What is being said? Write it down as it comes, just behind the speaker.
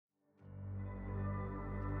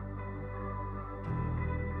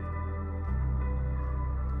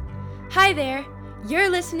Hi there. You're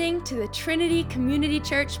listening to the Trinity Community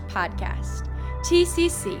Church podcast.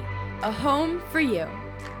 TCC, a home for you.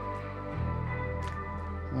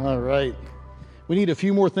 All right. We need a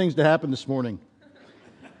few more things to happen this morning.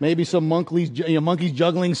 Maybe some monkeys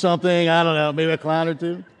juggling something. I don't know. Maybe a clown or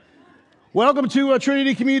two. Welcome to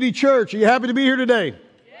Trinity Community Church. Are you happy to be here today?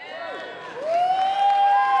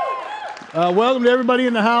 Welcome to everybody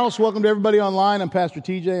in the house. Welcome to everybody online. I'm Pastor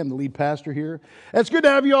TJ. I'm the lead pastor here. It's good to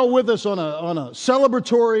have you all with us on a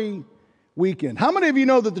celebratory weekend. How many of you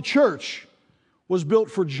know that the church was built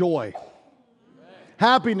for joy,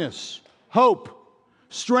 happiness, hope,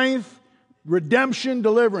 strength, redemption,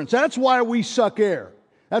 deliverance? That's why we suck air.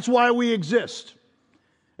 That's why we exist.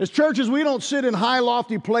 As churches, we don't sit in high,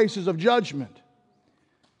 lofty places of judgment.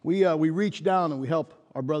 We reach down and we help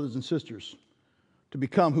our brothers and sisters to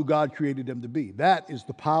become who God created them to be. That is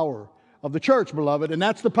the power of the church, beloved, and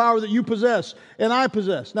that's the power that you possess and I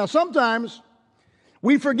possess. Now, sometimes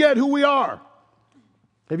we forget who we are.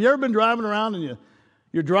 Have you ever been driving around and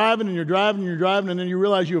you're driving and you're driving and you're driving and then you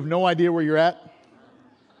realize you have no idea where you're at?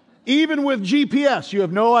 Even with GPS, you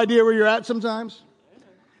have no idea where you're at sometimes.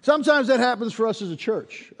 Sometimes that happens for us as a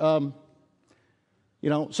church.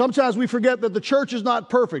 Sometimes we forget that the church is not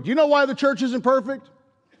perfect. You know why the church isn't perfect?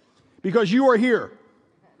 Because you are here.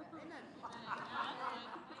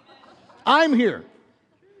 I'm here.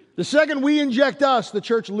 The second we inject us, the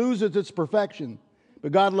church loses its perfection.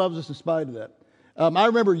 But God loves us in spite of that. I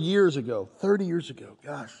remember years ago, 30 years ago,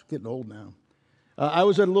 gosh, getting old now. I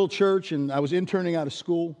was at a little church and I was interning out of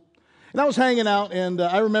school. And I was hanging out, and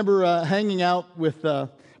I remember hanging out with,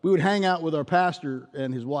 we would hang out with our pastor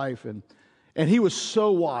and his wife, and he was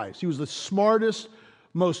so wise. He was the smartest,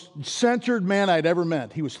 most centered man I'd ever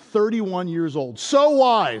met. He was 31 years old, so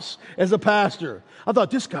wise as a pastor. I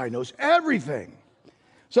thought, this guy knows everything.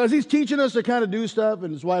 So as he's teaching us to kind of do stuff,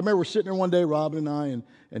 and I remember we're sitting there one day, Robin and I,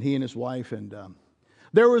 and he and his wife, and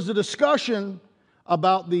there was a discussion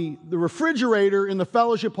about the refrigerator in the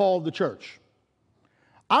fellowship hall of the church.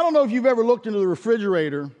 I don't know if you've ever looked into the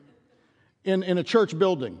refrigerator in a church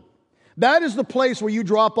building. That is the place where you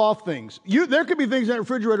drop off things. There could be things in that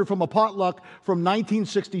refrigerator from a potluck from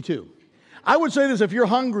 1962. I would say this: if you're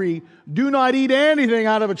hungry, do not eat anything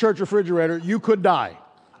out of a church refrigerator. You could die.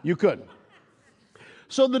 You could.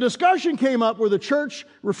 So the discussion came up where the church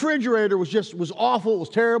refrigerator was awful, it was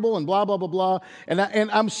terrible, and blah, blah, blah, blah.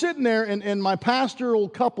 And I'm sitting there, and my pastoral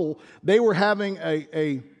couple, they were having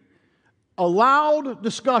a loud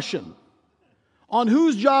discussion on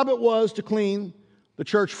whose job it was to clean the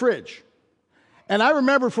church fridge. And I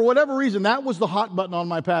remember, for whatever reason, that was the hot button on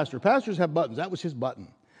my pastor. Pastors have buttons. That was his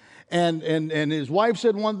button. And his wife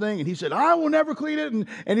said one thing, and he said, I will never clean it.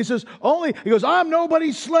 And he says, he goes, I'm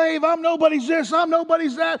nobody's slave. I'm nobody's this. I'm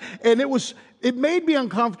nobody's that. And it made me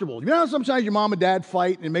uncomfortable. You know how sometimes your mom and dad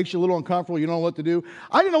fight and it makes you a little uncomfortable, you don't know what to do?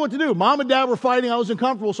 I didn't know what to do. Mom and dad were fighting, I was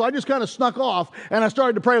uncomfortable, so I just kind of snuck off and I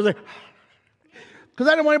started to pray. I was like, because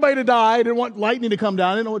I didn't want anybody to die, I didn't want lightning to come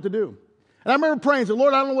down, I didn't know what to do. And I remember praying, I said,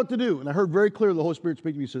 Lord, I don't know what to do. And I heard very clearly the Holy Spirit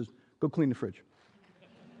speak to me. He says, go clean the fridge.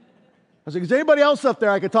 I said, is there anybody else up there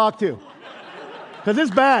I could talk to? Because it's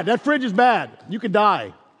bad. That fridge is bad. You could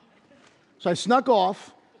die. So I snuck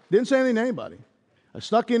off. Didn't say anything to anybody. I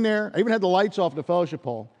snuck in there. I even had the lights off in the fellowship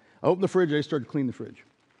hall. I opened the fridge. I started to clean the fridge.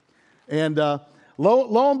 And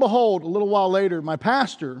lo and behold, a little while later, my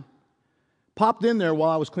pastor popped in there while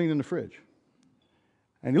I was cleaning the fridge.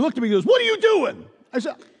 And he looked at me and goes, what are you doing? I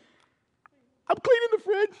said, I'm cleaning the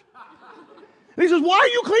fridge. And he says, why are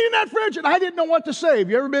you cleaning that fridge? And I didn't know what to say. Have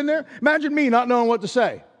you ever been there? Imagine me not knowing what to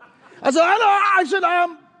say. I said,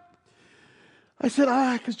 I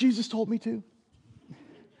said, because Jesus told me to.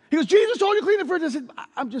 He goes, Jesus told you to clean the fridge.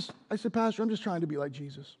 I said, Pastor, I'm just trying to be like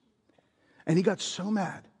Jesus. And he got so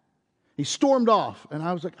mad. He stormed off. And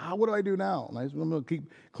I was like, what do I do now? And I said, I'm going to keep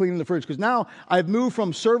cleaning the fridge. Because now I've moved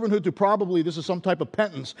from servanthood to probably this is some type of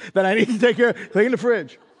penance that I need to take care of. Clean the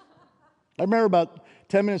fridge. I remember about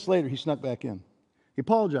 10 minutes later, he snuck back in. He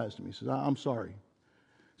apologized to me. He said, I'm sorry.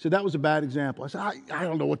 He said, that was a bad example. I said, I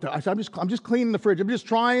don't know what to. I said, I'm just cleaning the fridge. I'm just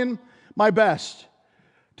trying my best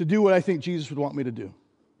to do what I think Jesus would want me to do.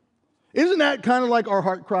 Isn't that kind of like our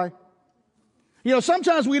heart cry?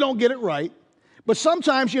 Sometimes we don't get it right, but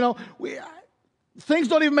sometimes, things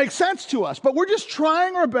don't even make sense to us. But we're just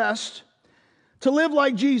trying our best to live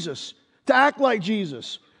like Jesus, to act like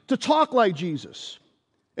Jesus, to talk like Jesus.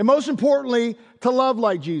 And most importantly, to love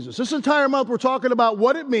like Jesus. This entire month we're talking about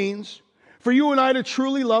what it means for you and I to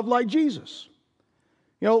truly love like Jesus.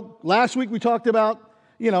 Last week we talked about,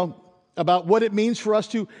 about what it means for us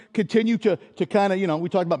to continue to kind of, we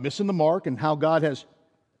talked about missing the mark and how God has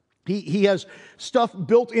He has stuff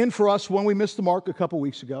built in for us when we missed the mark a couple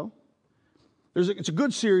weeks ago. It's a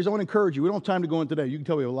good series. I want to encourage you. We don't have time to go in today. You can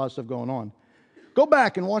tell we have a lot of stuff going on. Go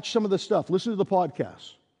back and watch some of this stuff. Listen to the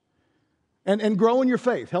podcasts. And grow in your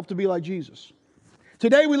faith. Help to be like Jesus.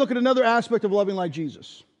 Today we look at another aspect of loving like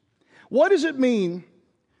Jesus. What does it mean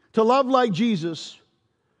to love like Jesus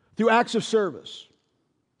through acts of service?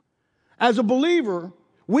 As a believer,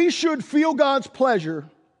 we should feel God's pleasure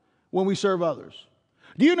when we serve others.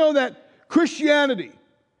 Do you know that Christianity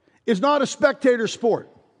is not a spectator sport?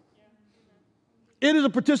 It is a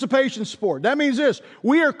participation sport. That means this: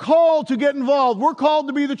 we are called to get involved. We're called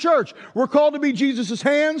to be the church. We're called to be Jesus'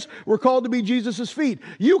 hands. We're called to be Jesus' feet.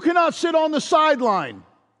 You cannot sit on the sideline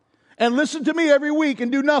and listen to me every week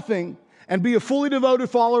and do nothing and be a fully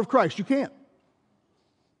devoted follower of Christ. You can't.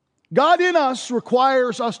 God in us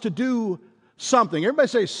requires us to do something. Everybody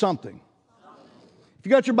say something. If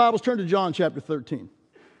you got your Bibles, turn to John chapter 13.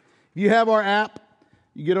 If you have our app,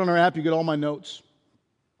 you get on our app, you get all my notes.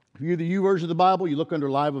 If you're the U version of the Bible, you look under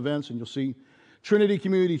live events and you'll see Trinity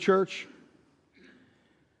Community Church.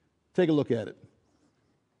 Take a look at it.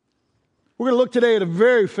 We're going to look today at a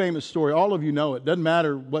very famous story. All of you know it. Doesn't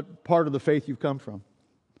matter what part of the faith you've come from.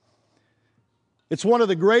 It's one of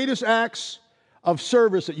the greatest acts of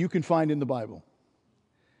service that you can find in the Bible.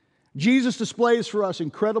 Jesus displays for us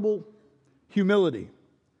incredible humility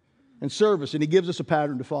and service, and he gives us a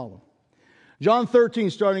pattern to follow. John 13,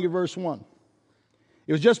 starting at verse 1.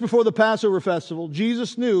 It was just before the Passover festival.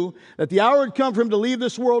 Jesus knew that the hour had come for him to leave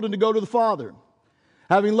this world and to go to the Father.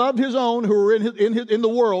 Having loved his own who were in the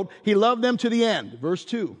world, he loved them to the end. Verse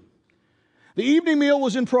 2. The evening meal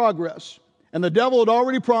was in progress, and the devil had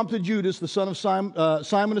already prompted Judas, the son of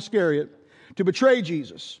Simon Iscariot, to betray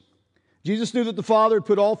Jesus. Jesus knew that the Father had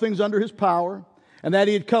put all things under his power, and that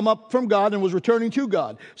he had come up from God and was returning to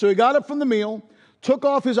God. So he got up from the meal, took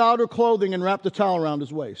off his outer clothing, and wrapped a towel around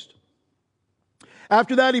his waist.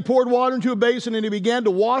 After that, he poured water into a basin, and he began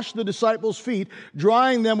to wash the disciples' feet,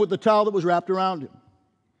 drying them with the towel that was wrapped around him.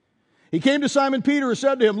 He came to Simon Peter and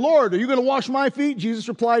said to him, "Lord, are you going to wash my feet?" Jesus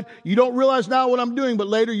replied, "You don't realize now what I'm doing, but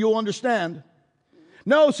later you'll understand."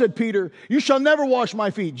 "No," said Peter, "you shall never wash my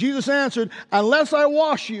feet." Jesus answered, "Unless I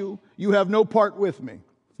wash you, you have no part with me."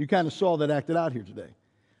 You kind of saw that acted out here today.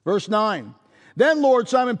 Verse 9. "Then, Lord,"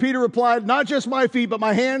 Simon Peter replied, "not just my feet, but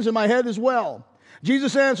my hands and my head as well."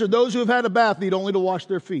 Jesus answered, "Those who have had a bath need only to wash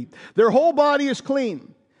their feet. Their whole body is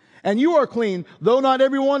clean, and you are clean, though not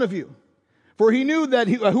every one of you." For he knew that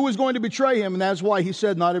who was going to betray him, and that's why he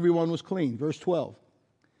said not everyone was clean. Verse 12.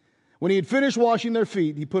 When he had finished washing their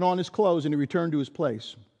feet, he put on his clothes and he returned to his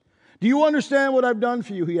place. "Do you understand what I've done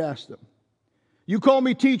for you?" he asked them. "You call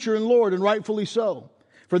me teacher and Lord, and rightfully so,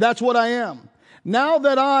 for that's what I am. Now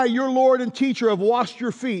that I, your Lord and teacher, have washed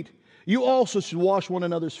your feet, you also should wash one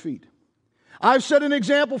another's feet. I've set an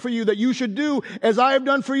example for you that you should do as I have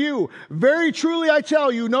done for you. Very truly I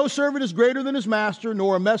tell you, no servant is greater than his master,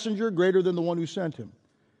 nor a messenger greater than the one who sent him.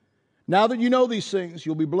 Now that you know these things,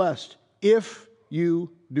 you'll be blessed if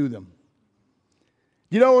you do them."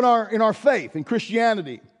 You know, in our faith, in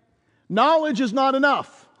Christianity, knowledge is not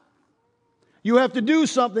enough. You have to do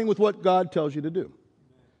something with what God tells you to do.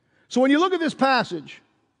 So when you look at this passage,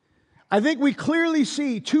 I think we clearly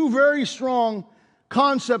see two very strong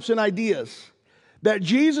concepts and ideas that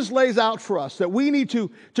Jesus lays out for us that we need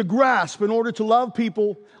to grasp in order to love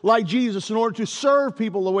people like Jesus, in order to serve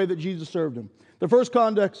people the way that Jesus served them. The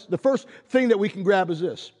first thing that we can grab is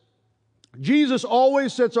this. Jesus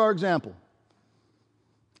always sets our example.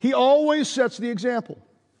 He always sets the example.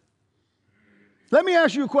 Let me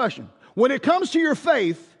ask you a question. When it comes to your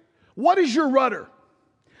faith, what is your rudder?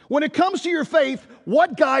 When it comes to your faith,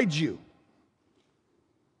 what guides you?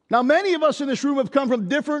 Now, many of us in this room have come from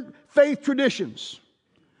different faith traditions.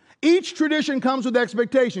 Each tradition comes with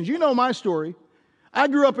expectations. You know my story. I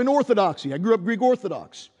grew up in Orthodoxy. I grew up Greek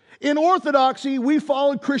Orthodox. In Orthodoxy, we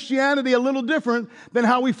followed Christianity a little different than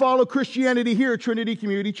how we follow Christianity here at Trinity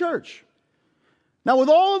Community Church. Now, with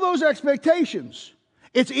all of those expectations,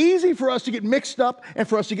 it's easy for us to get mixed up and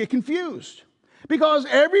for us to get confused because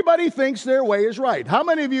everybody thinks their way is right. How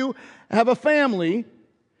many of you have a family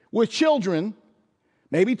with children,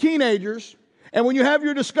 maybe teenagers, and when you have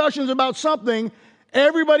your discussions about something,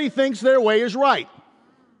 everybody thinks their way is right?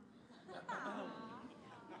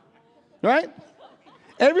 Right?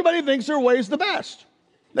 Everybody thinks their way is the best.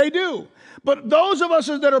 They do. But those of us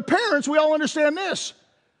that are parents, we all understand this.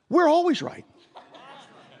 We're always right.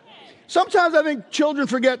 Sometimes I think children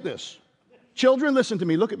forget this. Children, listen to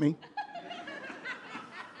me. Look at me.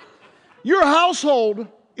 Your household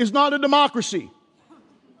is not a democracy.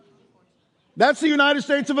 That's the United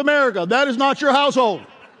States of America. That is not your household.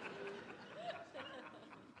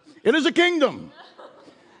 It is a kingdom.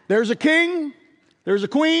 There's a king, there's a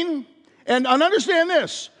queen, and understand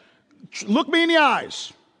this. Look me in the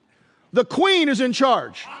eyes. The queen is in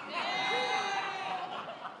charge.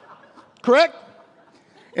 Correct?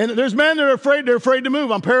 And there's men that are afraid, they're afraid to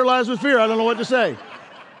move. I'm paralyzed with fear. I don't know what to say.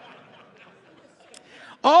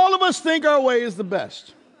 All of us think our way is the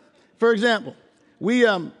best. For example, we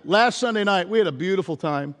last Sunday night, we had a beautiful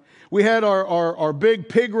time. We had our big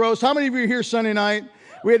pig roast. How many of you are here Sunday night?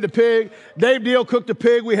 We had the pig. Dave Deal cooked the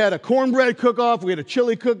pig. We had a cornbread cook-off. We had a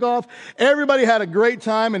chili cook-off. Everybody had a great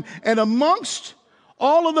time. And amongst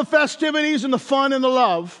all of the festivities and the fun and the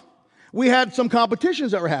love, we had some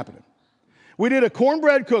competitions that were happening. We did a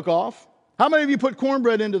cornbread cook-off. How many of you put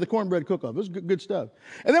cornbread into the cornbread cook-off? It was good stuff.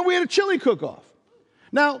 And then we had a chili cook-off.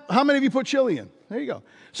 Now, how many of you put chili in? There you go.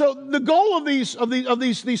 So the goal of these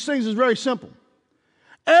things is very simple.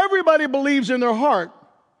 Everybody believes in their heart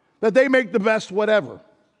that they make the best whatever.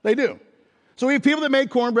 They do. So we have people that made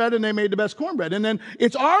cornbread and they made the best cornbread. And then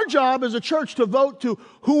it's our job as a church to vote to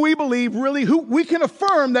who we believe really, who we can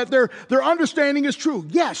affirm that their understanding is true.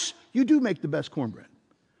 Yes, you do make the best cornbread.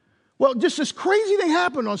 Well, just this crazy thing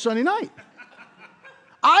happened on Sunday night.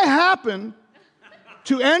 I happened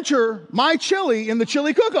to enter my chili in the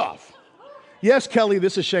chili cook-off. Yes, Kelly,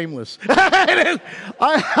 this is shameless.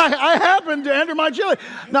 I happened to enter my chili.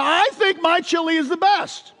 Now, I think my chili is the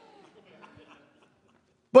best.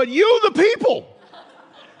 But you, the people,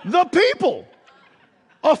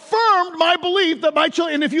 affirmed my belief that my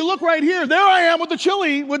chili, and if you look right here, there I am with the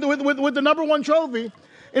chili, with the number one trophy.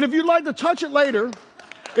 And if you'd like to touch it later,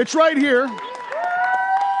 it's right here.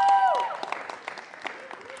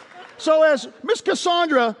 So as Miss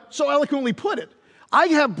Cassandra so eloquently put it, I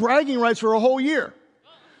have bragging rights for a whole year.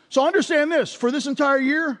 So understand this, for this entire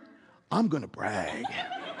year, I'm going to brag.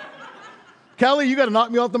 Kelly, you got to knock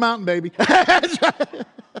me off the mountain, baby.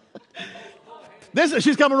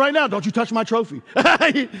 She's coming right now. Don't you touch my trophy.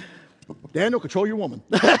 Daniel, control your woman.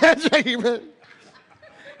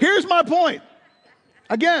 Here's my point.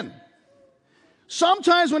 Again,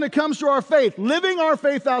 sometimes when it comes to our faith, living our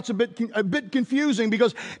faith out's a bit confusing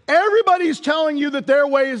because everybody's telling you that their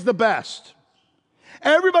way is the best.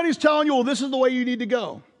 Everybody's telling you, well, this is the way you need to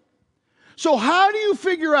go. So how do you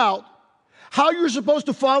figure out how you're supposed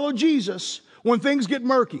to follow Jesus when things get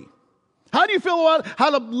murky? How do you feel about how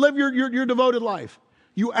to live your devoted life?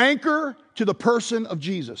 You anchor to the person of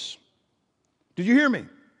Jesus. Did you hear me?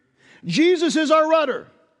 Jesus is our rudder.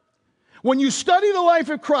 When you study the life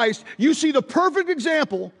of Christ, you see the perfect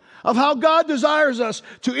example of how God desires us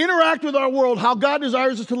to interact with our world, how God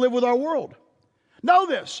desires us to live with our world. Know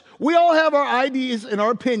this, we all have our ideas and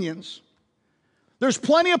our opinions. There's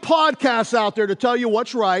plenty of podcasts out there to tell you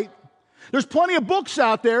what's right. There's plenty of books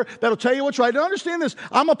out there that'll tell you what's right. Now understand this,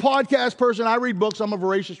 I'm a podcast person, I read books, I'm a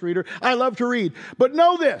voracious reader, I love to read. But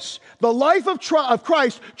know this, the life of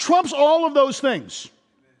Christ trumps all of those things.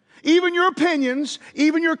 Even your opinions,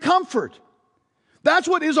 even your comfort. That's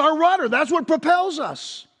what is our rudder. That's what propels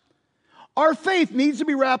us. Our faith needs to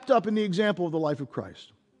be wrapped up in the example of the life of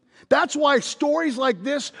Christ. That's why stories like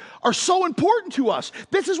this are so important to us.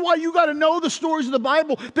 This is why you got to know the stories of the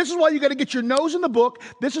Bible. This is why you got to get your nose in the book.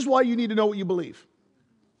 This is why you need to know what you believe.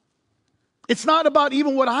 It's not about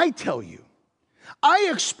even what I tell you. I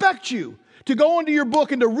expect you to go into your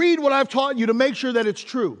book and to read what I've taught you to make sure that it's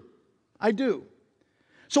true. I do.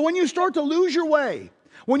 So when you start to lose your way,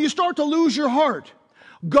 when you start to lose your heart,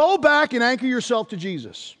 go back and anchor yourself to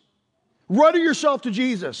Jesus. Rudder yourself to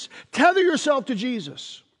Jesus. Tether yourself to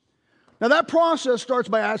Jesus. Now that process starts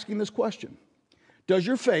by asking this question. Does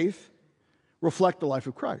your faith reflect the life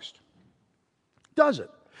of Christ? Does it?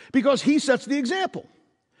 Because he sets the example.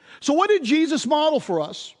 So what did Jesus model for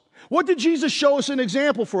us? What did Jesus show us an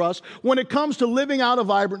example for us when it comes to living out a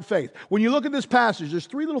vibrant faith? When you look at this passage, there's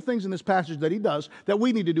three little things in this passage that he does that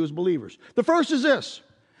we need to do as believers. The first is this.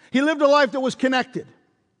 He lived a life that was connected.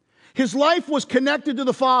 His life was connected to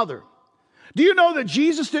the Father. Do you know that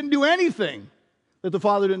Jesus didn't do anything that the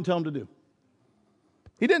Father didn't tell him to do?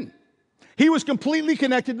 He didn't. He was completely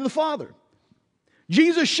connected to the Father.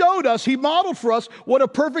 Jesus showed us, he modeled for us what a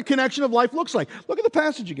perfect connection of life looks like. Look at the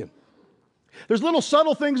passage again. There's little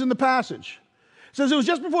subtle things in the passage. It says it was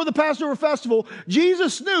just before the Passover festival,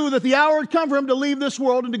 Jesus knew that the hour had come for him to leave this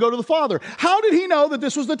world and to go to the Father. How did he know that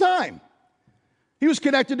this was the time? He was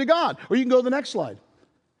connected to God. Or you can go to the next slide.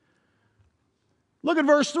 Look at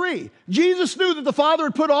verse 3. Jesus knew that the Father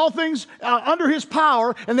had put all things under his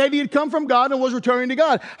power and that he had come from God and was returning to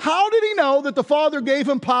God. How did he know that the Father gave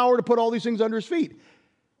him power to put all these things under his feet?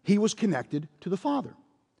 He was connected to the Father.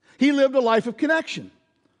 He lived a life of connection.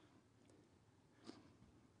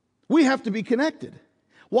 We have to be connected.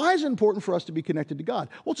 Why is it important for us to be connected to God?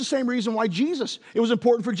 Well, it's the same reason why it was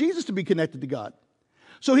important for Jesus to be connected to God.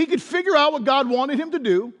 So he could figure out what God wanted him to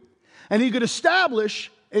do, and he could establish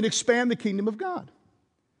and expand the kingdom of God.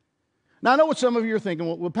 Now, I know what some of you are thinking.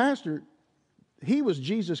 Well, Pastor, he was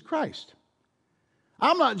Jesus Christ.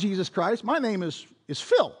 I'm not Jesus Christ. My name is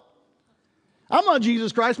Phil. I'm not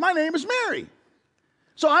Jesus Christ. My name is Mary.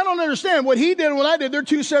 So I don't understand. What he did and what I did, they're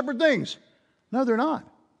two separate things. No, they're not.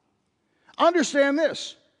 Understand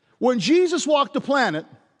this. When Jesus walked the planet,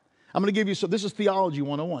 I'm going to give you this is Theology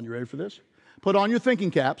 101. You ready for this? Put on your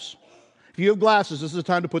thinking caps. If you have glasses, this is the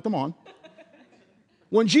time to put them on.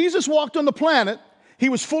 When Jesus walked on the planet, he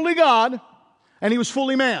was fully God and he was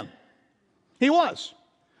fully man. He was.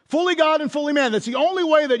 Fully God and fully man. That's the only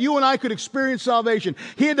way that you and I could experience salvation.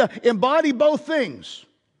 He had to embody both things.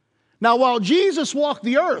 Now, while Jesus walked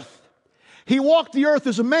the earth, he walked the earth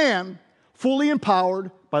as a man, fully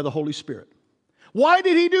empowered by the Holy Spirit. Why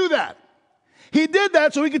did he do that? He did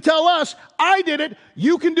that so he could tell us, I did it,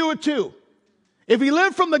 you can do it too. If he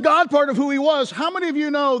lived from the God part of who he was, how many of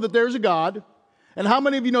you know that there's a God? And how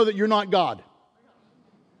many of you know that you're not God?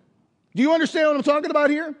 Do you understand what I'm talking about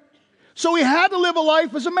here? So he had to live a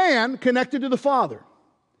life as a man connected to the Father.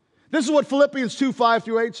 This is what Philippians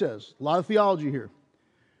 2:5-8 says. A lot of theology here.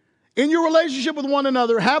 In your relationship with one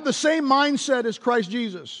another, have the same mindset as Christ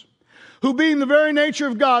Jesus, who being the very nature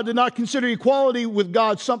of God did not consider equality with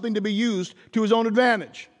God something to be used to his own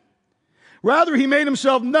advantage. Rather, he made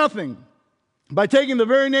himself nothing by taking the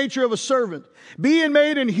very nature of a servant, being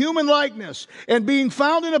made in human likeness, and being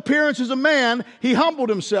found in appearance as a man, he humbled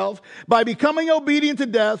himself by becoming obedient to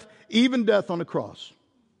death, even death on the cross.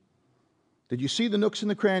 Did you see the nooks and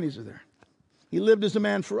the crannies of there? He lived as a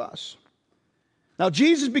man for us. Now,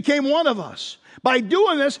 Jesus became one of us. By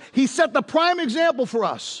doing this, he set the prime example for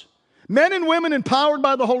us. Men and women empowered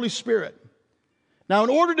by the Holy Spirit. Now, in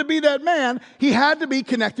order to be that man, he had to be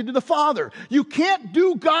connected to the Father. You can't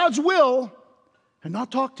do God's will and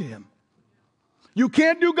not talk to him. You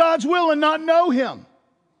can't do God's will and not know him.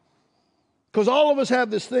 Because all of us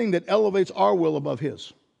have this thing that elevates our will above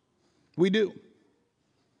his. We do.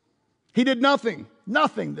 He did nothing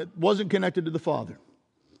that wasn't connected to the Father.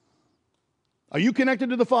 Are you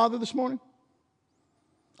connected to the Father this morning?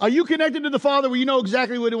 Are you connected to the Father where you know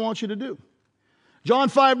exactly what he wants you to do? John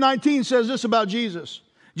 5:19 says this about Jesus.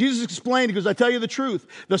 Jesus explained, because I tell you the truth,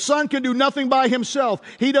 the Son can do nothing by himself.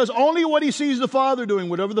 He does only what he sees the Father doing.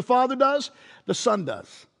 Whatever the Father does, the Son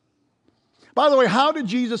does. By the way, how did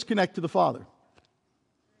Jesus connect to the Father?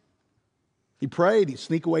 He prayed. He'd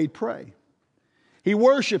sneak away, he'd pray. He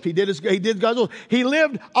worshiped. He did God's will. He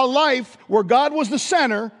lived a life where God was the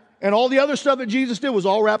center, and all the other stuff that Jesus did was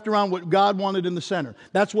all wrapped around what God wanted in the center.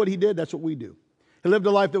 That's what he did. That's what we do. He lived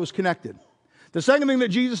a life that was connected. The second thing that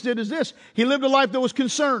Jesus did is this. He lived a life that was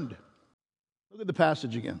concerned. Look at the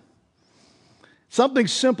passage again. Something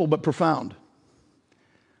simple but profound.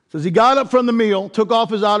 It says he got up from the meal, took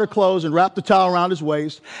off his outer clothes, and wrapped the towel around his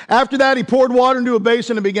waist. After that, he poured water into a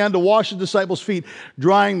basin and began to wash his disciples' feet,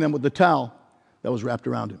 drying them with the towel that was wrapped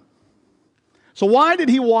around him. So why did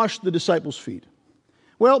he wash the disciples' feet?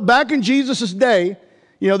 Well, back in Jesus' day,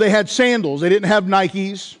 they had sandals. They didn't have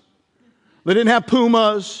Nikes. They didn't have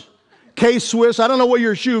Pumas, K-Swiss. I don't know what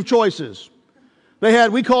your shoe of choice is.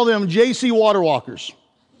 We call them JC water walkers.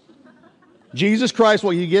 Jesus Christ,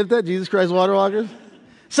 you get that? Jesus Christ water walkers?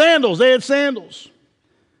 Sandals. They had sandals.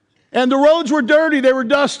 And the roads were dirty. They were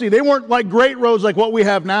dusty. They weren't like great roads like what we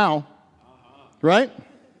have now. Right?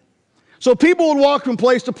 So people would walk from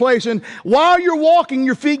place to place, and while you're walking,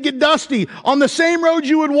 your feet get dusty. On the same road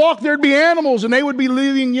you would walk, there'd be animals, and they would be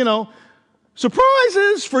leaving,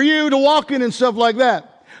 surprises for you to walk in and stuff like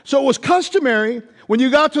that. So it was customary, when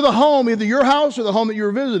you got to the home, either your house or the home that you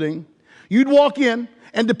were visiting, you'd walk in,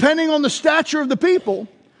 and depending on the stature of the people,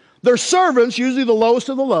 their servants, usually the lowest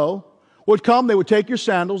of the low, would come, they would take your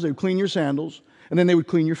sandals, they would clean your sandals, and then they would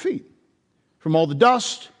clean your feet from all the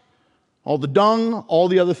dust, all the dung, all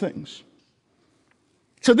the other things.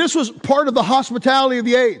 So this was part of the hospitality of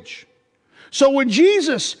the age. So when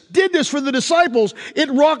Jesus did this for the disciples,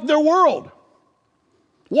 it rocked their world.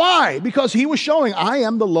 Why? Because he was showing, I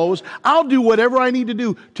am the lowest. I'll do whatever I need to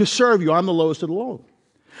do to serve you. I'm the lowest of the low.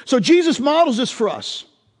 So Jesus models this for us.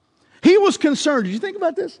 He was concerned. Did you think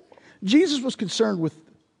about this? Jesus was concerned with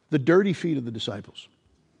the dirty feet of the disciples.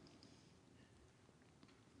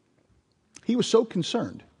 He was so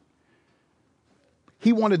concerned.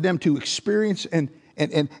 He wanted them to experience and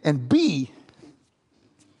be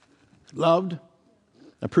loved,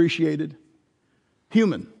 appreciated,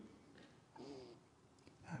 human.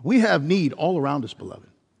 We have need all around us, beloved.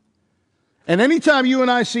 And anytime you and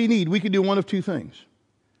I see need, we can do one of two things.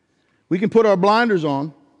 We can put our blinders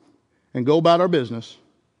on and go about our business,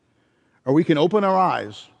 or we can open our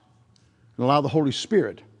eyes and allow the Holy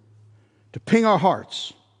Spirit to ping our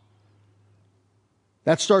hearts.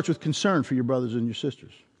 That starts with concern for your brothers and your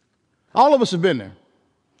sisters. All of us have been there.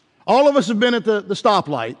 All of us have been at the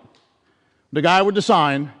stoplight, the guy with the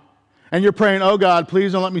sign, and you're praying, oh God,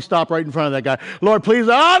 please don't let me stop right in front of that guy. Lord, please,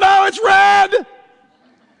 oh no, it's red!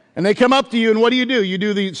 And they come up to you, and what do? You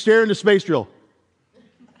do the stare into space drill.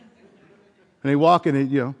 And they walk in,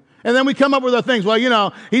 and and then we come up with other things.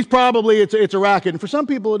 Well, he's probably, it's a racket. And for some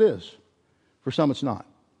people it is. For some it's not.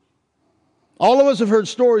 All of us have heard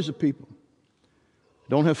stories of people who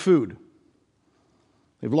don't have food.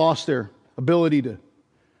 They've lost their ability to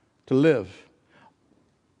live.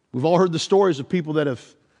 We've all heard the stories of people that have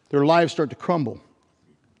their lives start to crumble.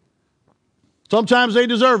 Sometimes they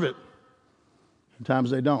deserve it.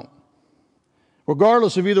 Sometimes they don't.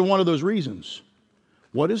 Regardless of either one of those reasons,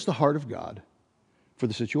 what is the heart of God for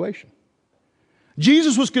the situation?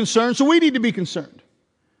 Jesus was concerned, so we need to be concerned.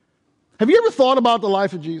 Have you ever thought about the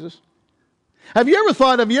life of Jesus? Have you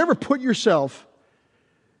ever put yourself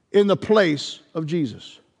in the place of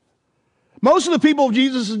Jesus? Most of the people of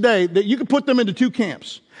Jesus' day, that you could put them into two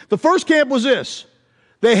camps. The first camp was this.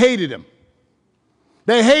 They hated him.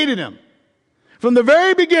 They hated him. From the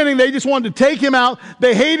very beginning, they just wanted to take him out.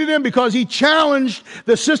 They hated him because he challenged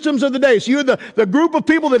the systems of the day. So you had the group of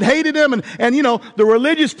people that hated him, and the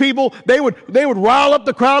religious people, they would rile up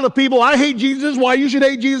the crowd of people. I hate Jesus. Why you should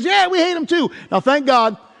hate Jesus? Yeah, we hate him too. Now, thank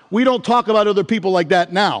God, we don't talk about other people like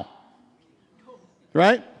that now.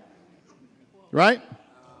 Right? Right?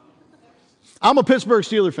 I'm a Pittsburgh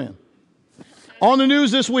Steelers fan. On the news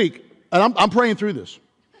this week, and I'm praying through this.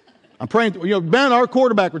 I'm praying. Ben, our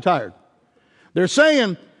quarterback, retired. They're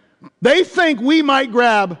saying they think we might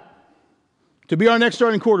grab to be our next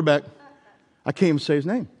starting quarterback. I can't even say his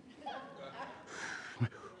name.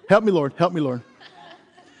 Help me, Lord. Help me, Lord.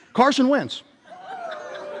 Carson Wentz.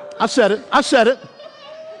 I said it.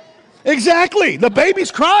 Exactly. The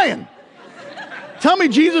baby's crying. Tell me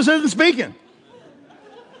Jesus isn't speaking.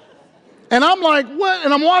 And I'm like, what?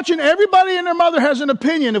 And I'm watching everybody and their mother has an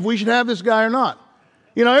opinion if we should have this guy or not.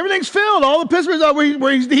 Everything's filled. All the Pittsburghs are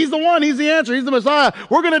where he's the one. He's the answer. He's the Messiah.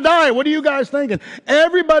 We're going to die. What are you guys thinking?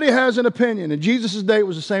 Everybody has an opinion. And Jesus' day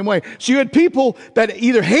was the same way. So you had people that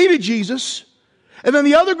either hated Jesus, and then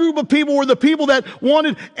the other group of people were the people that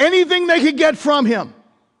wanted anything they could get from him.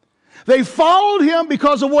 They followed him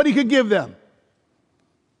because of what he could give them.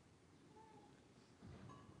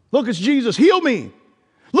 Look, it's Jesus. Heal me.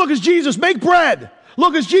 Look, it's Jesus. Make bread.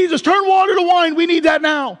 Look, it's Jesus. Turn water to wine. We need that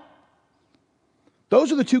now. Those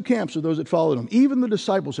are the two camps of those that followed him. Even the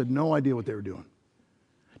disciples had no idea what they were doing.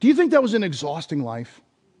 Do you think that was an exhausting life?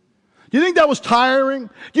 Do you think that was tiring?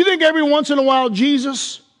 Do you think every once in a while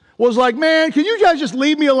Jesus was like, man, can you guys just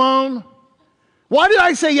leave me alone? Why did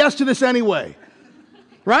I say yes to this anyway?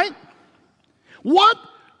 Right? What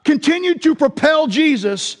continued to propel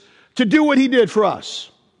Jesus to do what he did for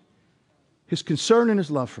us? His concern and his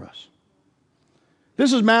love for us.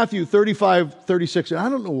 This is Matthew 35:36, and I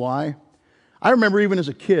don't know why. I remember even as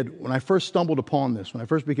a kid, when I first stumbled upon this, when I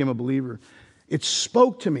first became a believer, it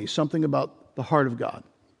spoke to me something about the heart of God.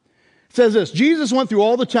 It says this, Jesus went through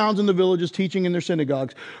all the towns and the villages, teaching in their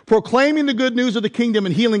synagogues, proclaiming the good news of the kingdom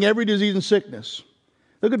and healing every disease and sickness.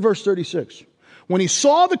 Look at verse 36. When he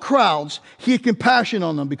saw the crowds, he had compassion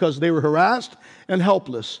on them because they were harassed and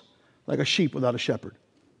helpless, like a sheep without a shepherd.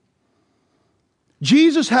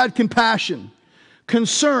 Jesus had compassion,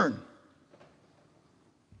 concern,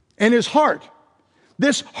 and his heart.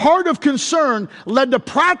 This heart of concern led to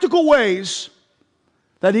practical ways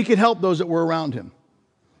that he could help those that were around him.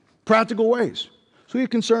 Practical ways. So he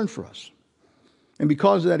had concern for us. And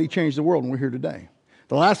because of that, he changed the world, and we're here today.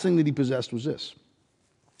 The last thing that he possessed was this.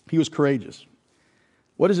 He was courageous.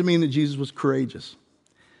 What does it mean that Jesus was courageous?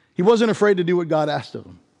 He wasn't afraid to do what God asked of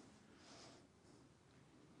him.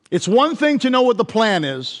 It's one thing to know what the plan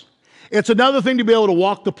is. It's another thing to be able to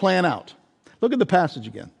walk the plan out. Look at the passage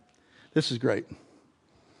again. This is great. It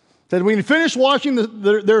said, when he finished washing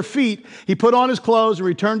their feet, he put on his clothes and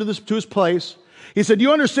returned to his place. He said, do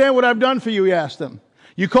you understand what I've done for you? He asked them.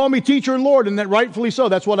 You call me teacher and Lord, and that rightfully so.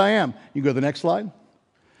 That's what I am. You go to the next slide.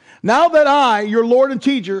 Now that I, your Lord and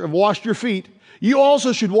teacher, have washed your feet, you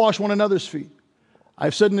also should wash one another's feet.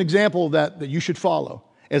 I've set an example of that you should follow,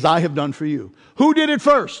 as I have done for you. Who did it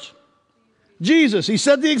first? Jesus. He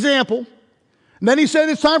set the example, and then he said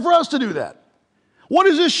it's time for us to do that. What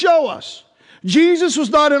does this show us? Jesus was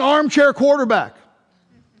not an armchair quarterback.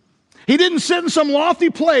 He didn't sit in some lofty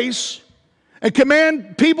place and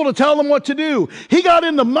command people to tell them what to do. He got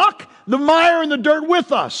in the muck, the mire, and the dirt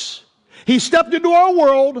with us. He stepped into our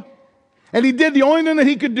world, and he did the only thing that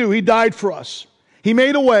he could do. He died for us. He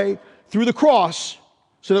made a way through the cross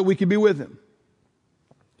so that we could be with him.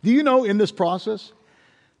 Do you know in this process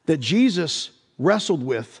that Jesus wrestled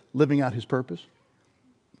with living out his purpose?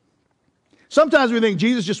 Sometimes we think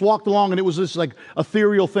Jesus just walked along and it was this like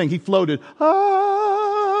ethereal thing. He floated.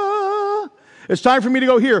 Ah, it's time for me to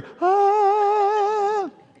go here. Ah.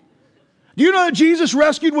 Do you know that Jesus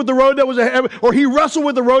rescued with the road that was ahead, or he wrestled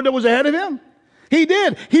with the road that was ahead of him? He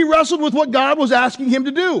did. He wrestled with what God was asking him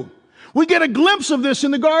to do. We get a glimpse of this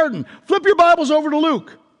in the garden. Flip your Bibles over to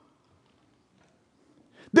Luke.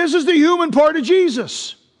 This is the human part of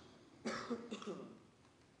Jesus.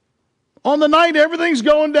 On the night everything's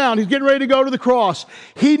going down, he's getting ready to go to the cross.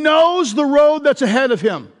 He knows the road that's ahead of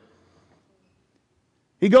him.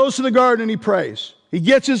 He goes to the garden and he prays. He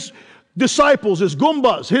gets his disciples, his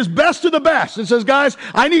Goombas, his best of the best, and says, guys,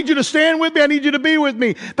 I need you to stand with me. I need you to be with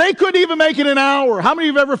me. They couldn't even make it an hour. How many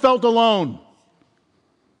of you have ever felt alone?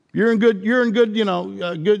 You're in good,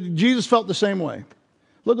 good. Jesus felt the same way.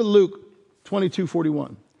 Look at Luke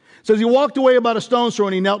 22:41. It says he walked away about a stone's throw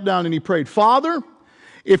and he knelt down and he prayed, Father,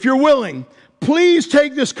 if you're willing, please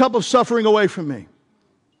take this cup of suffering away from me.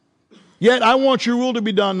 Yet I want your will to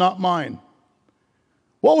be done, not mine.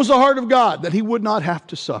 What was the heart of God? That he would not have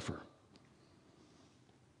to suffer.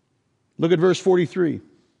 Look at verse 43.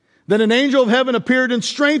 Then an angel of heaven appeared and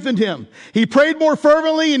strengthened him. He prayed more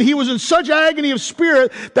fervently, and he was in such agony of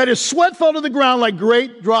spirit that his sweat fell to the ground like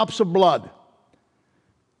great drops of blood.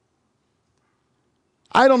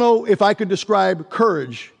 I don't know if I could describe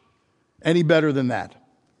courage any better than that.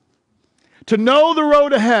 To know the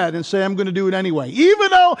road ahead and say, I'm going to do it anyway. Even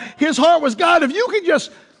though his heart was, God, if you could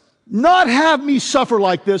just not have me suffer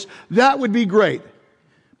like this, that would be great.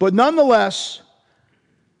 But nonetheless,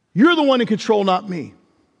 you're the one in control, not me.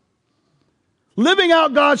 Living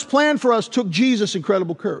out God's plan for us took Jesus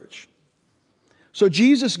incredible courage. So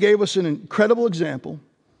Jesus gave us an incredible example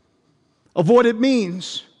of what it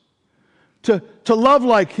means to love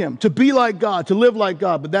like him, to be like God, to live like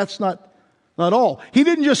God. But that's not all. He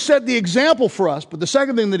didn't just set the example for us, but the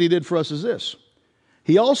second thing that he did for us is this.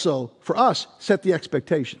 He also, for us, set the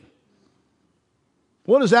expectation.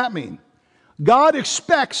 What does that mean? God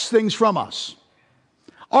expects things from us.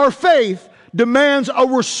 Our faith demands a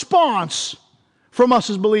response from us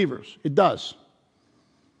as believers. It does.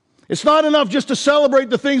 It's not enough just to celebrate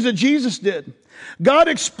the things that Jesus did. God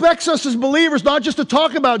expects us as believers not just to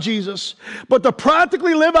talk about Jesus, but to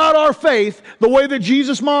practically live out our faith the way that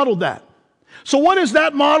Jesus modeled that. So what does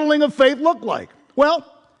that modeling of faith look like? Well,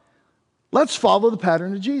 let's follow the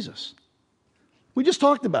pattern of Jesus. We just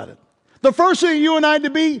talked about it. The first thing you and I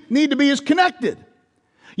need to be is connected.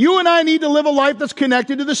 You and I need to live a life that's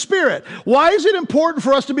connected to the Spirit. Why is it important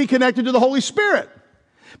for us to be connected to the Holy Spirit?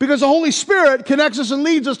 Because the Holy Spirit connects us and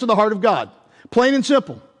leads us to the heart of God. Plain and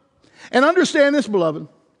simple. And understand this, beloved.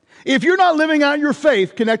 If you're not living out your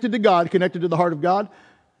faith connected to God, connected to the heart of God,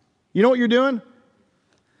 you know what you're doing?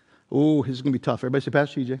 Oh, this is going to be tough. Everybody say,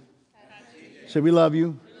 Pastor TJ. Say, we love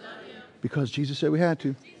you. Because Jesus said we had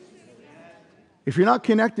to. If you're not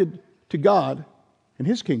connected to God and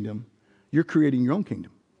his kingdom, you're creating your own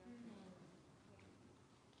kingdom.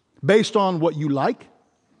 Based on what you like,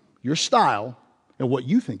 your style, and what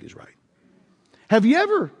you think is right. Have you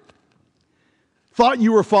ever thought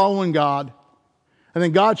you were following God, and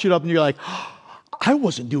then God showed up and you're like, oh, I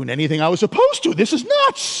wasn't doing anything I was supposed to. This is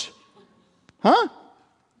nuts. Huh?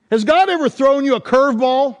 Has God ever thrown you a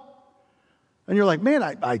curveball? And you're like, man,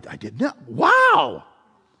 I did not. Wow.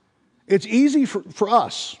 It's easy for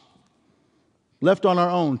us, left on our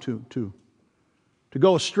own, to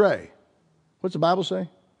go astray. What's the Bible say?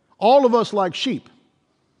 All of us, like sheep,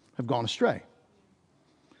 have gone astray.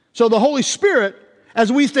 So the Holy Spirit,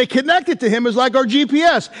 as we stay connected to him, is like our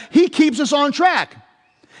GPS. He keeps us on track.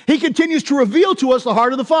 He continues to reveal to us the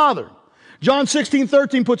heart of the Father. John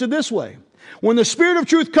 16:13 puts it this way. When the Spirit of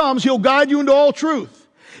truth comes, he'll guide you into all truth.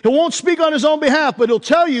 He won't speak on his own behalf, but he'll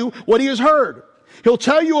tell you what he has heard. He'll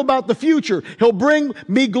tell you about the future. He'll bring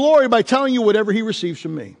me glory by telling you whatever he receives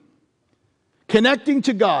from me. Connecting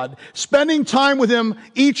to God, spending time with him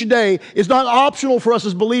each day is not optional for us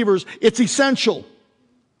as believers. It's essential.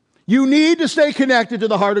 You need to stay connected to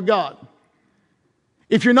the heart of God.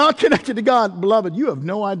 If you're not connected to God, beloved, you have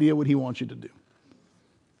no idea what he wants you to do.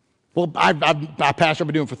 Well, Pastor, I've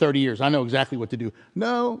been doing it for 30 years. I know exactly what to do.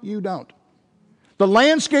 No, you don't. The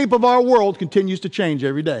landscape of our world continues to change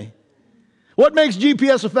every day. What makes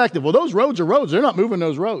GPS effective? Well, those roads are roads. They're not moving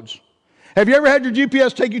those roads. Have you ever had your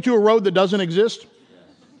GPS take you to a road that doesn't exist?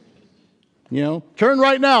 You know, turn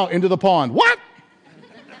right now into the pond. What?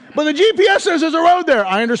 But the GPS says there's a road there.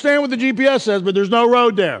 I understand what the GPS says, but there's no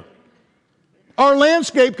road there. Our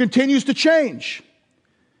landscape continues to change.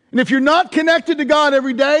 And if you're not connected to God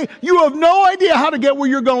every day, you have no idea how to get where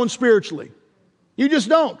you're going spiritually. You just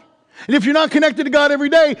don't. And if you're not connected to God every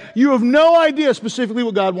day, you have no idea specifically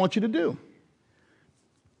what God wants you to do.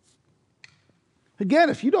 Again,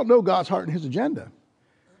 if you don't know God's heart and His agenda,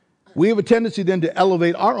 we have a tendency then to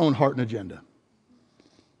elevate our own heart and agenda.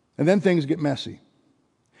 And then things get messy.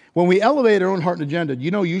 When we elevate our own heart and agenda,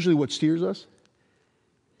 you know usually what steers us?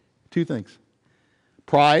 Two things.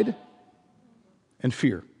 Pride and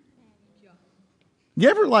fear. You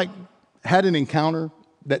ever had an encounter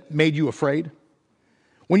that made you afraid?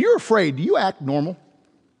 When you're afraid, do you act normal?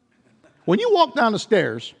 When you walk down the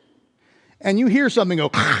stairs and you hear something go,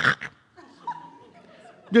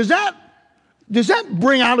 does that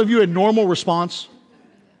bring out of you a normal response?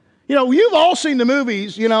 You know, you've all seen the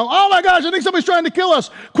movies, oh my gosh, I think somebody's trying to kill us.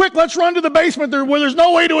 Quick, let's run to the basement where there's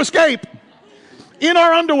no way to escape. In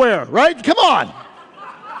our underwear, right? Come on.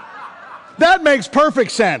 That makes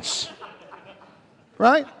perfect sense.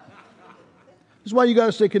 Right? This is why you got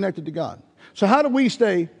to stay connected to God. So how do we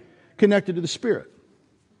stay connected to the Spirit?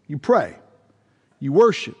 You pray. You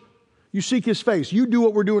worship. You seek His face. You do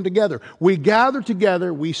what we're doing together. We gather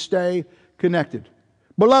together. We stay connected.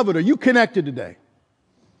 Beloved, are you connected today?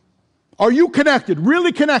 Are you connected?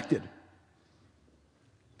 Really connected?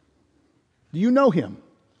 Do you know Him?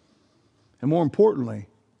 And more importantly,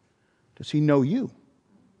 does He know you?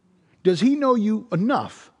 Does He know you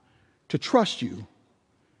enough to trust you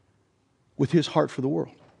with His heart for the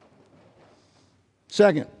world?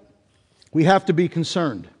 Second, we have to be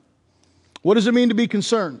concerned. What does it mean to be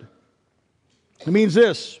concerned? It means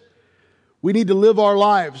this. We need to live our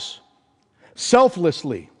lives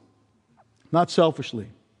selflessly, not selfishly.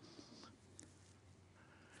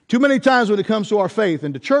 Too many times when it comes to our faith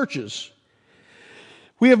and to churches,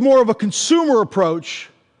 we have more of a consumer approach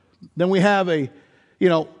than we have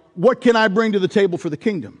what can I bring to the table for the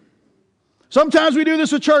kingdom? Sometimes we do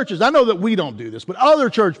this with churches. I know that we don't do this, but other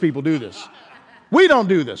church people do this. We don't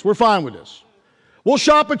do this. We're fine with this. We'll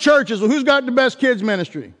shop at churches. Well, who's got the best kids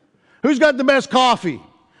ministry? Who's got the best coffee?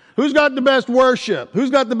 Who's got the best worship? Who's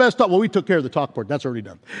got the best talk? Well, we took care of the talk part. That's already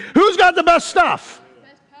done. Who's got the best stuff?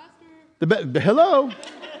 Hello?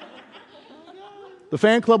 The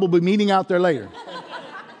fan club will be meeting out there later.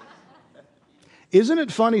 Isn't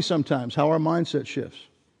it funny sometimes how our mindset shifts?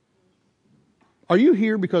 Are you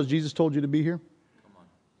here because Jesus told you to be here?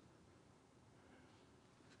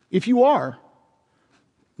 If you are,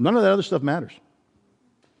 none of that other stuff matters.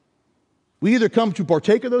 We either come to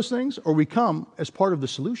partake of those things or we come as part of the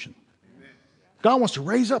solution. God wants to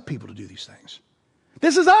raise up people to do these things.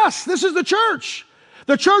 This is us. This is the church.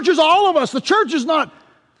 The church is all of us. The church is not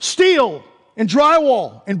steel and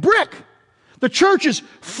drywall and brick. The church is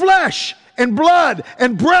flesh and blood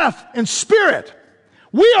and breath and spirit.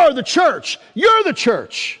 We are the church. You're the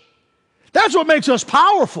church. That's what makes us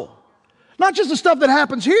powerful. Not just the stuff that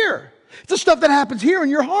happens here. It's the stuff that happens here in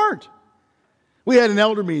your heart. We had an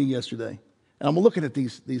elder meeting yesterday, and I'm looking at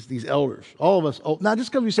these elders. All of us old. Now,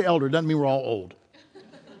 just because we say elder doesn't mean we're all old.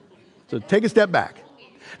 So take a step back.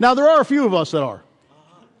 Now, there are a few of us that are.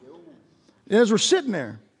 And as we're sitting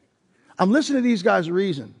there, I'm listening to these guys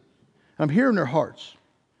reason. I'm hearing their hearts.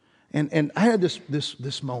 And I had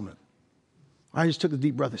this moment. I just took a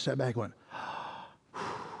deep breath. I sat back and went,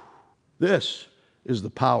 this is the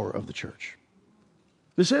power of the church.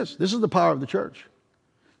 This is the power of the church.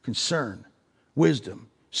 Concern, wisdom,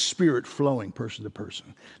 spirit flowing person to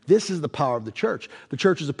person. This is the power of the church. The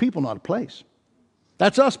church is a people, not a place.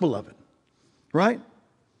 That's us, beloved. Right?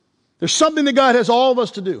 There's something that God has all of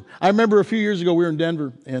us to do. I remember a few years ago we were in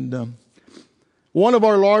Denver, and one of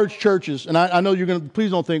our large churches, and I know you're going to,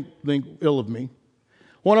 please don't think ill of me.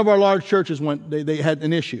 One of our large churches they had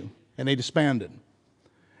an issue, and they disbanded.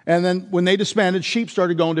 And then when they disbanded, sheep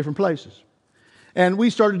started going different places. And we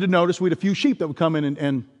started to notice we had a few sheep that would come in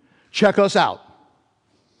and check us out.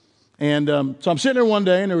 And so I'm sitting there one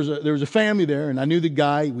day, and there was a family there, and I knew the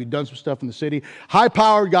guy. We'd done some stuff in the city.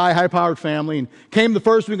 High-powered guy, high-powered family. And came the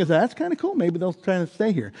first week and said, that's kind of cool. Maybe they'll try to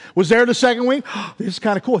stay here. Was there the second week. Oh, this is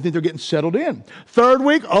kind of cool. I think they're getting settled in. Third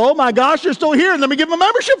week, oh my gosh, they're still here. Let me give them a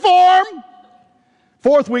membership form.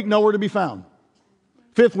 Fourth week, nowhere to be found.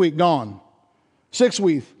 Fifth week, gone. Sixth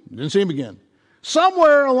week, didn't see him again.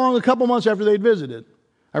 Somewhere along a couple months after they'd visited,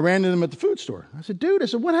 I ran into them at the food store. I said, dude,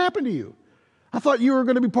 what happened to you? I thought you were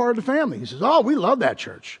going to be part of the family. He says, oh, we love that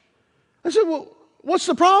church. I said, well, what's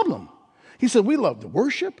the problem? He said, we love the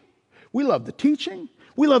worship. We love the teaching.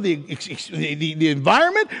 We love the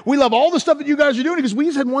environment. We love all the stuff that you guys are doing because we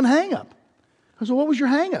just had one hang up. I said, what was your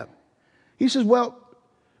hang up? He says, well,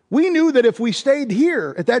 we knew that if we stayed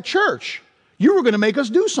here at that church, you were going to make us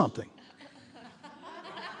do something.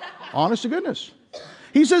 Honest to goodness.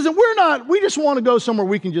 He says, and we just want to go somewhere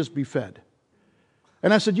we can just be fed.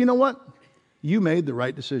 And I said, you know what? You made the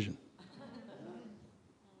right decision.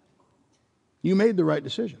 You made the right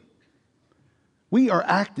decision. We are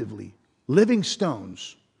actively living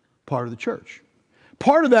stones, part of the church.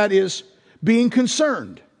 Part of that is being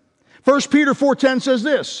concerned. 1 Peter 4:10 says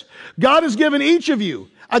this, God has given each of you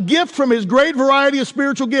a gift from his great variety of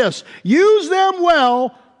spiritual gifts. Use them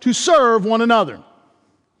well to serve one another.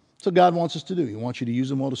 That's what God wants us to do. He wants you to use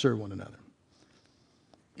them well to serve one another.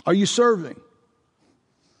 Are you serving?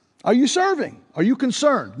 Are you serving? Are you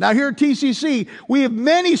concerned? Now here at TCC, we have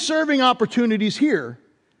many serving opportunities here.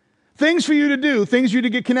 Things for you to do, things for you to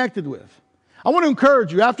get connected with. I want to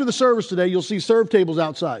encourage you, after the service today, you'll see serve tables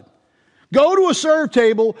outside. Go to a serve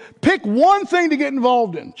table, pick one thing to get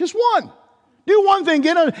involved in. Just one. Do one thing.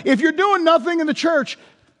 If you're doing nothing in the church,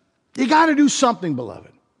 you got to do something,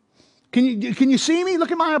 beloved. Can you see me?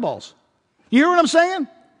 Look at my eyeballs. You hear what I'm saying?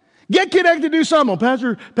 Get connected to do something.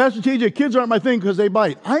 Pastor TJ, kids aren't my thing because they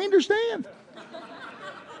bite. I understand.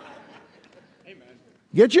 Amen.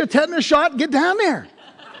 Get you a tetanus shot, get down there.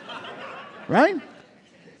 Right?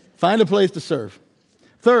 Find a place to serve.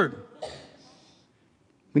 Third,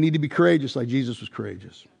 we need to be courageous like Jesus was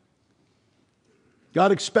courageous.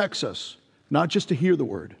 God expects us not just to hear the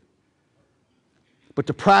word, but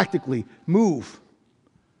to practically move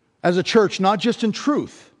as a church, not just in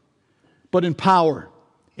truth, but in power,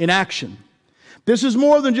 in action. This is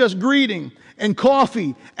more than just greeting and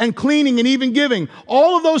coffee and cleaning and even giving.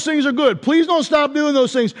 All of those things are good. Please don't stop doing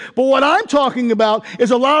those things. But what I'm talking about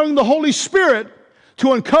is allowing the Holy Spirit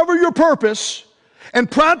to uncover your purpose and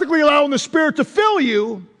practically allowing the Spirit to fill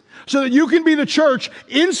you so that you can be the church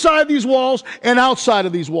inside these walls and outside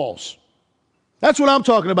of these walls. That's what I'm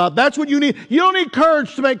talking about. That's what you need. You don't need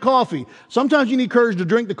courage to make coffee. Sometimes you need courage to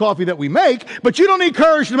drink the coffee that we make, but you don't need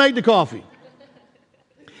courage to make the coffee.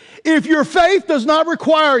 If your faith does not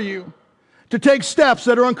require you to take steps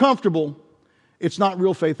that are uncomfortable, it's not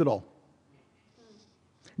real faith at all.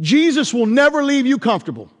 Jesus will never leave you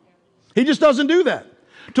comfortable. He just doesn't do that.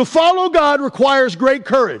 To follow God requires great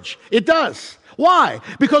courage. It does. Why?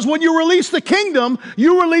 Because when you release the kingdom,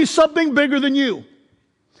 you release something bigger than you.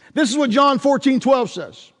 This is what John 14:12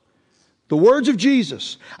 says. The words of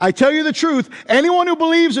Jesus. I tell you the truth, anyone who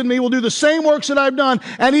believes in me will do the same works that I've done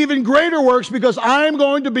and even greater works because I'm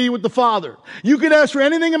going to be with the Father. You can ask for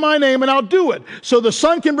anything in my name and I'll do it. So the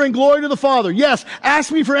Son can bring glory to the Father. Yes,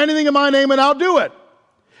 ask me for anything in my name and I'll do it.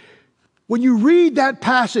 When you read that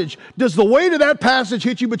passage, does the weight of that passage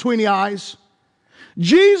hit you between the eyes?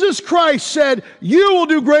 Jesus Christ said, you will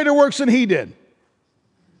do greater works than he did.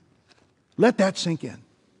 Let that sink in.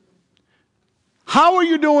 How are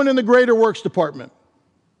you doing in the greater works department?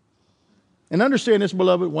 And understand this,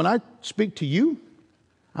 beloved, when I speak to you,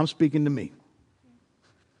 I'm speaking to me.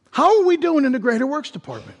 How are we doing in the greater works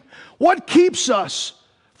department? What keeps us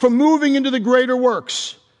from moving into the greater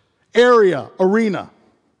works arena?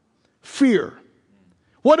 Fear.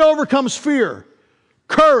 What overcomes fear?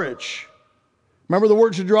 Courage. Remember the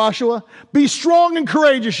words of Joshua? Be strong and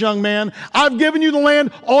courageous, young man. I've given you the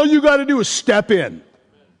land. All you got to do is step in.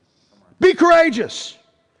 Be courageous.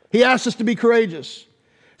 He asks us to be courageous.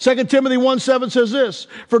 2 Timothy 1:7 says this,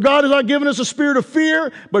 for God has not given us a spirit of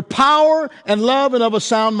fear, but power and love and of a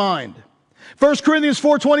sound mind. 1 Corinthians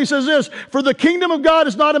 4:20 says this, for the kingdom of God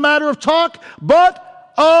is not a matter of talk,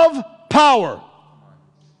 but of power.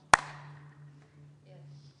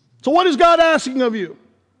 So what is God asking of you?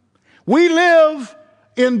 We live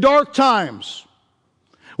in dark times.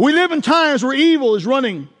 We live in times where evil is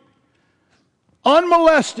running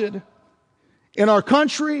unmolested in our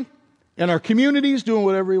country, in our communities, doing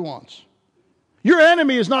whatever he wants. Your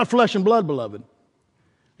enemy is not flesh and blood, beloved.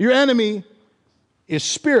 Your enemy is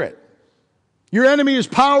spirit. Your enemy is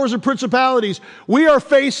powers and principalities. We are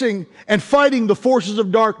facing and fighting the forces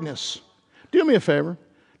of darkness. Do me a favor.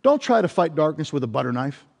 Don't try to fight darkness with a butter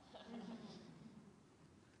knife.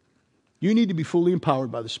 You need to be fully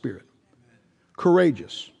empowered by the Spirit.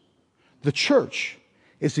 Courageous. The church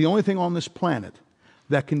is the only thing on this planet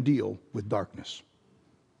that can deal with darkness.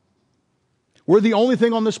 We're the only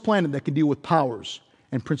thing on this planet that can deal with powers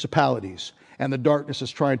and principalities and the darkness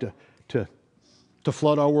that's trying to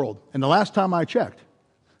flood our world. And the last time I checked,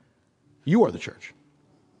 you are the church.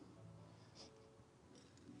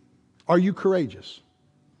 Are you courageous?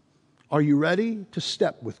 Are you ready to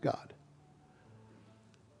step with God?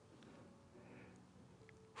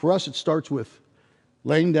 For us, it starts with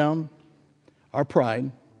laying down our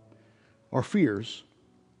pride, our fears,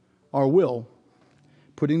 our will,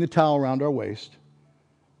 putting the towel around our waist,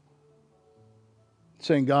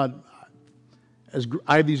 saying, God,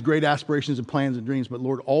 I have these great aspirations and plans and dreams, but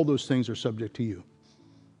Lord, all those things are subject to you.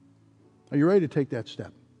 Are you ready to take that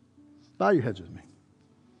step? Bow your heads with me.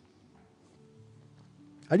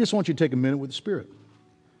 I just want you to take a minute with the Spirit.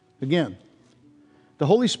 Again, the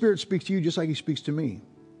Holy Spirit speaks to you just like He speaks to me.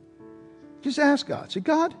 Just ask God. Say,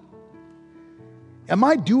 God, am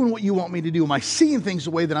I doing what you want me to do? Am I seeing things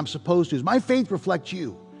the way that I'm supposed to? Does my faith reflect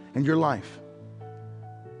you and your life?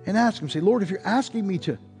 And ask Him. Say, Lord, if you're asking me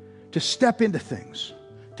to step into things,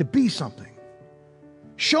 to be something,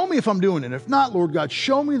 show me if I'm doing it. If not, Lord God,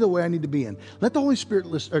 show me the way I need to be in. Let the Holy Spirit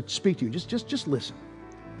speak to you. Just listen.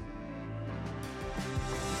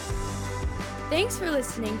 Thanks for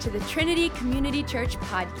listening to the Trinity Community Church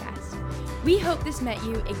podcast. We hope this met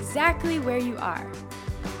you exactly where you are.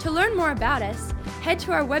 To learn more about us, head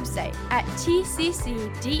to our website at tccde.com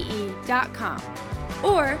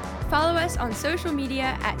or follow us on social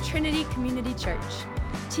media at Trinity Community Church.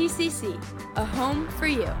 TCC, a home for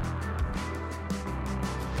you.